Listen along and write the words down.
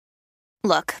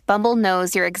Look, Bumble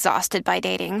knows you're exhausted by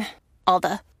dating. All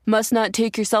the must not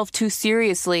take yourself too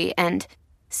seriously and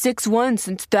 6'1"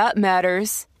 since that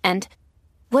matters. And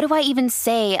what do I even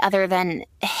say other than,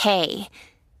 hey?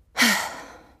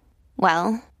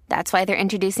 Well, that's why they're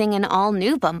introducing an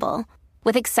all-new Bumble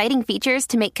with exciting features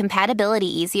to make compatibility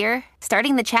easier,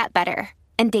 starting the chat better,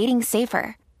 and dating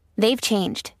safer. They've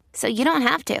changed, so you don't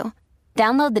have to.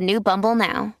 Download the new Bumble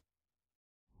now.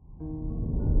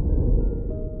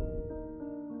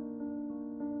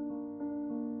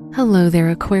 Hello there,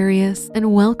 Aquarius,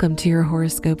 and welcome to your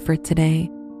horoscope for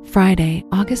today, Friday,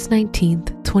 August 19th,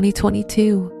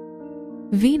 2022.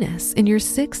 Venus in your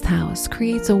 6th house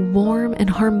creates a warm and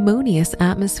harmonious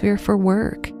atmosphere for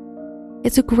work.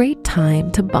 It's a great time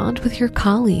to bond with your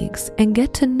colleagues and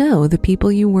get to know the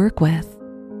people you work with.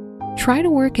 Try to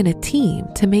work in a team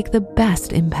to make the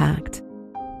best impact.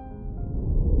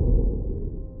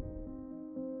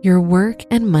 Your work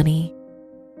and money.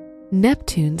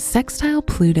 Neptune's sextile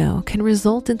Pluto can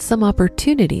result in some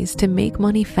opportunities to make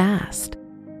money fast.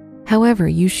 However,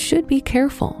 you should be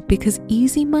careful because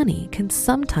easy money can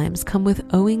sometimes come with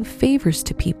owing favors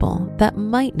to people that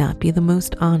might not be the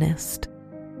most honest.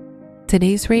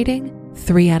 Today's rating,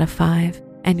 3 out of 5,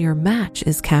 and your match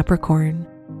is Capricorn.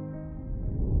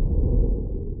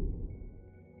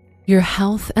 Your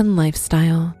health and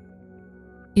lifestyle.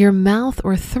 Your mouth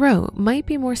or throat might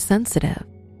be more sensitive.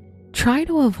 Try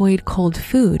to avoid cold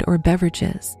food or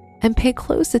beverages and pay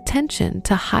close attention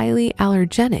to highly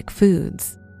allergenic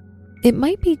foods. It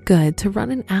might be good to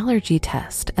run an allergy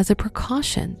test as a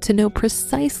precaution to know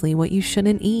precisely what you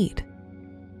shouldn't eat.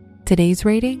 Today's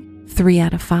rating, 3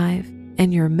 out of 5,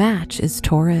 and your match is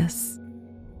Taurus.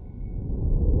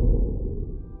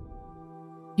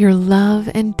 Your love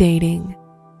and dating.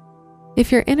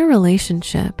 If you're in a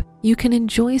relationship, you can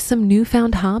enjoy some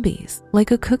newfound hobbies like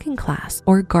a cooking class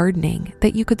or gardening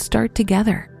that you could start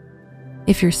together.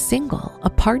 If you're single,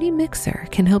 a party mixer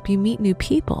can help you meet new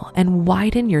people and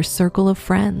widen your circle of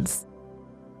friends.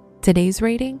 Today's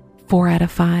rating, 4 out of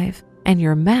 5, and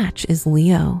your match is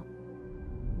Leo.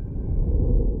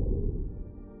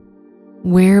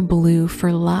 Wear blue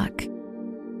for luck.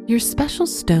 Your special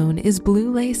stone is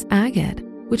blue lace agate,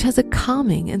 which has a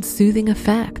calming and soothing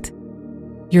effect.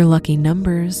 Your lucky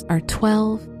numbers are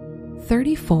 12,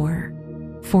 34,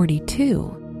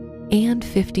 42, and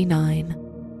 59.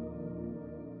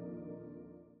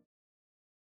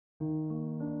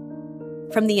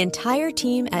 From the entire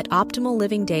team at Optimal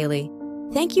Living Daily,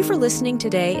 thank you for listening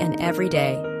today and every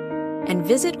day. And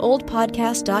visit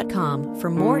oldpodcast.com for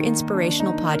more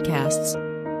inspirational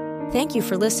podcasts. Thank you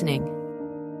for listening.